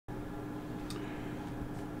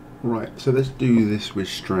Right, so let's do this with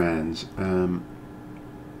strands. I'm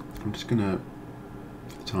just going to,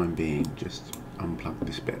 for the time being, just unplug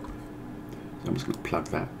this bit. So I'm just going to plug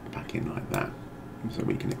that back in like that, so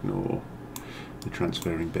we can ignore the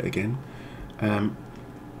transferring bit again.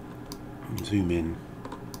 Zoom in.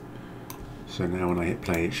 So now when I hit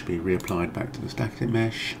play, it should be reapplied back to the static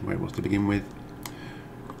mesh where it was to begin with.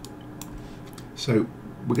 So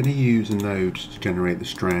we're going to use a node to generate the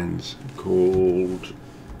strands called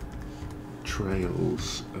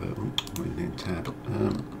trails. Tab.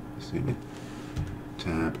 Zoom in.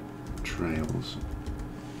 Tab. Trails.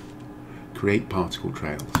 Create particle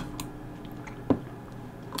trails.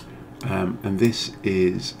 And this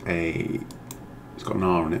is it's got an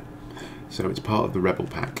R on it, so it's part of the Rebel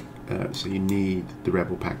pack. So you need the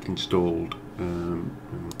Rebel pack installed.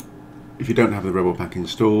 If you don't have the Rebel pack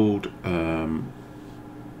installed, I'm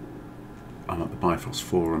at the Bifrost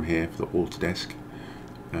forum here for the Autodesk.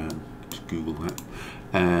 Just Google that,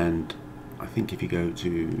 and I think if you go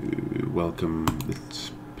to welcome,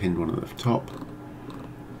 it's pinned one at the top.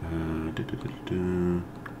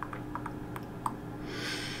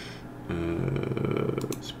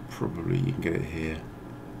 It's probably, you can get it here.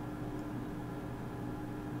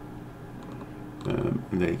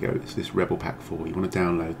 And there you go, it's this Rebel Pack 4. You want to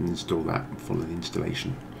download and install that and follow the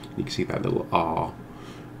installation. You can see that little R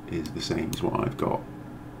is the same as what I've got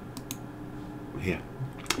here.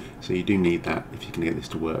 So you do need that if you can get this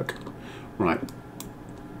to work. Right,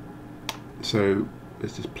 so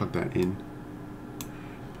let's just plug that in.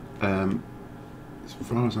 As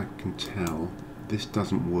far as I can tell, this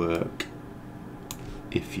doesn't work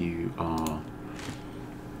if you are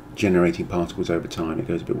generating particles over time. It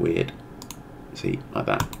goes a bit weird. See, like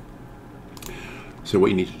that. So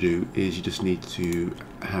what you need to do is you just need to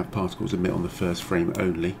have particles emit on the first frame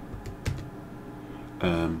only.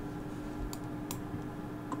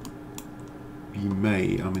 You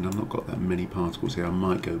may, I mean, I've not got that many particles here. I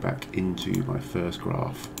might go back into my first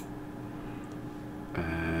graph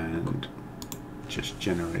and just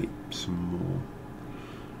generate some more.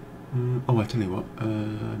 Oh, I tell you what,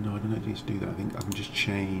 no, I don't need to do that. I think I can just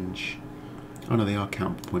change. Oh no, they are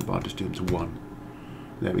counterpoint, but I'll just do them to 1.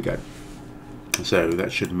 There we go. So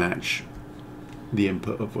that should match the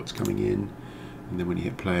input of what's coming in, and then when you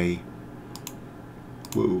hit play,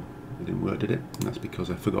 whoa, it didn't work, did it? And that's because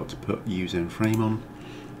I forgot to put use end frame on.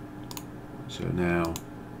 So now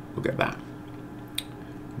we'll get that,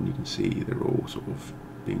 and you can see they're all sort of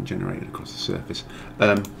being generated across the surface.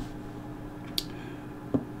 So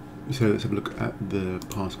let's have a look at the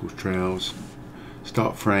particles trails.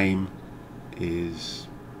 Start frame is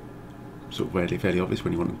sort of fairly obvious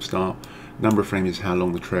when you want them to start. Number of frames is how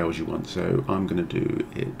long the trails you want, so I'm going to do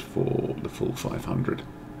it for the full 500.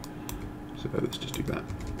 So let's just do that.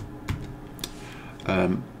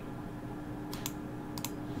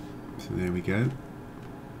 So there we go.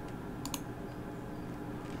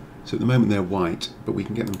 So at the moment they're white, but we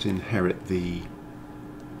can get them to inherit the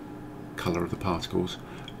colour of the particles,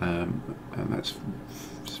 and that's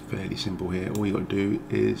fairly simple here. All you got to do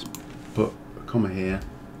is put a comma here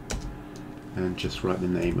and just write the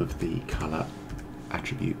name of the colour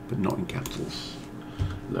attribute, but not in capitals,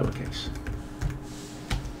 lowercase.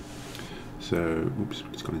 So, oops,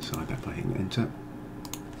 it's gone inside that by hitting enter.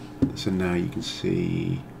 So now you can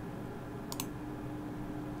see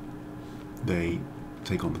they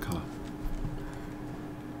take on the colour.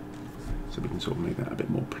 So we can sort of make that a bit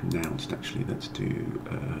more pronounced actually. Let's do,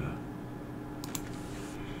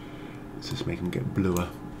 let's just make them get bluer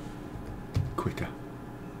quicker.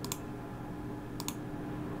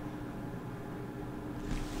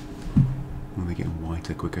 And they're getting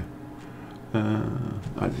whiter quicker. I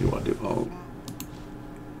do what I do. I'll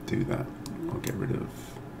do that. I'll get rid of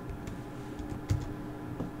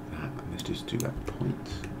that. Let's just do that point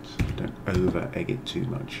so we don't over egg it too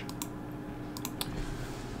much.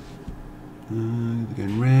 They're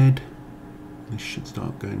going red. This should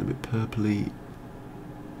start going a bit purpley.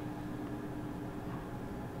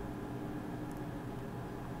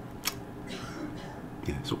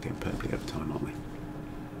 Yeah, it's all getting purpley over time, aren't they?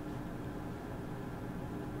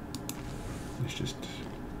 Let's just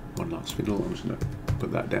one last fiddle. I'm just going to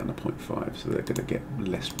put that down to 0.5 so they're going to get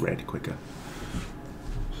less red quicker.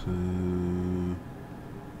 So, boom,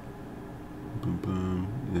 boom.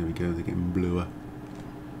 There we go. They're getting bluer,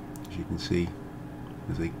 as you can see,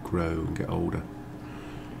 as they grow and get older.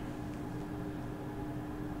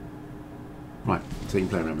 Right, so you can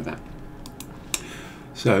play around with that.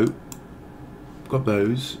 So, got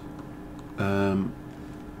those. Got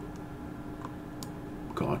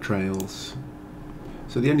our trails.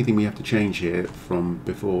 So the only thing we have to change here from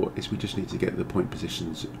before is we just need to get the point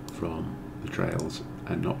positions from the trails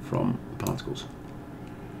and not from the particles.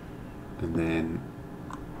 And then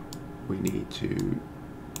we need to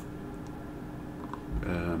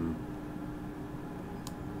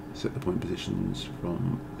set the point positions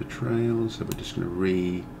from the trails, so we're just going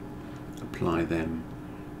to reapply them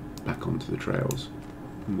back onto the trails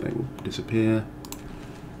and they will disappear.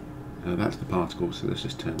 That's the particles, so let's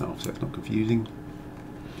just turn that off so it's not confusing.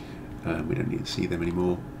 We don't need to see them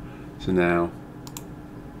anymore. So now,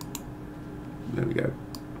 there we go.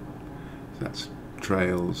 So that's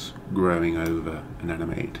trails growing over an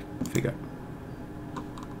animated figure.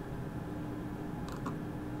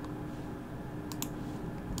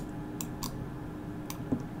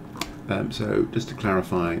 So just to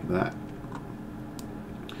clarify that,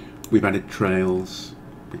 we've added trails,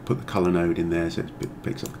 we put the colour node in there so it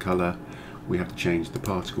picks up the colour. We have to change the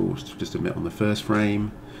particles to just emit on the first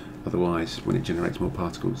frame, otherwise when it generates more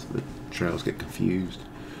particles the trails get confused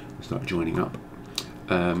and start joining up.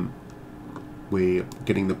 We're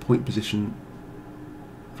getting the point position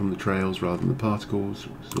from the trails rather than the particles,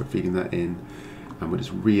 so we're feeding that in and we're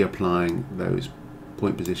just reapplying those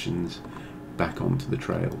point positions back onto the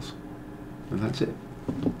trails. And that's it.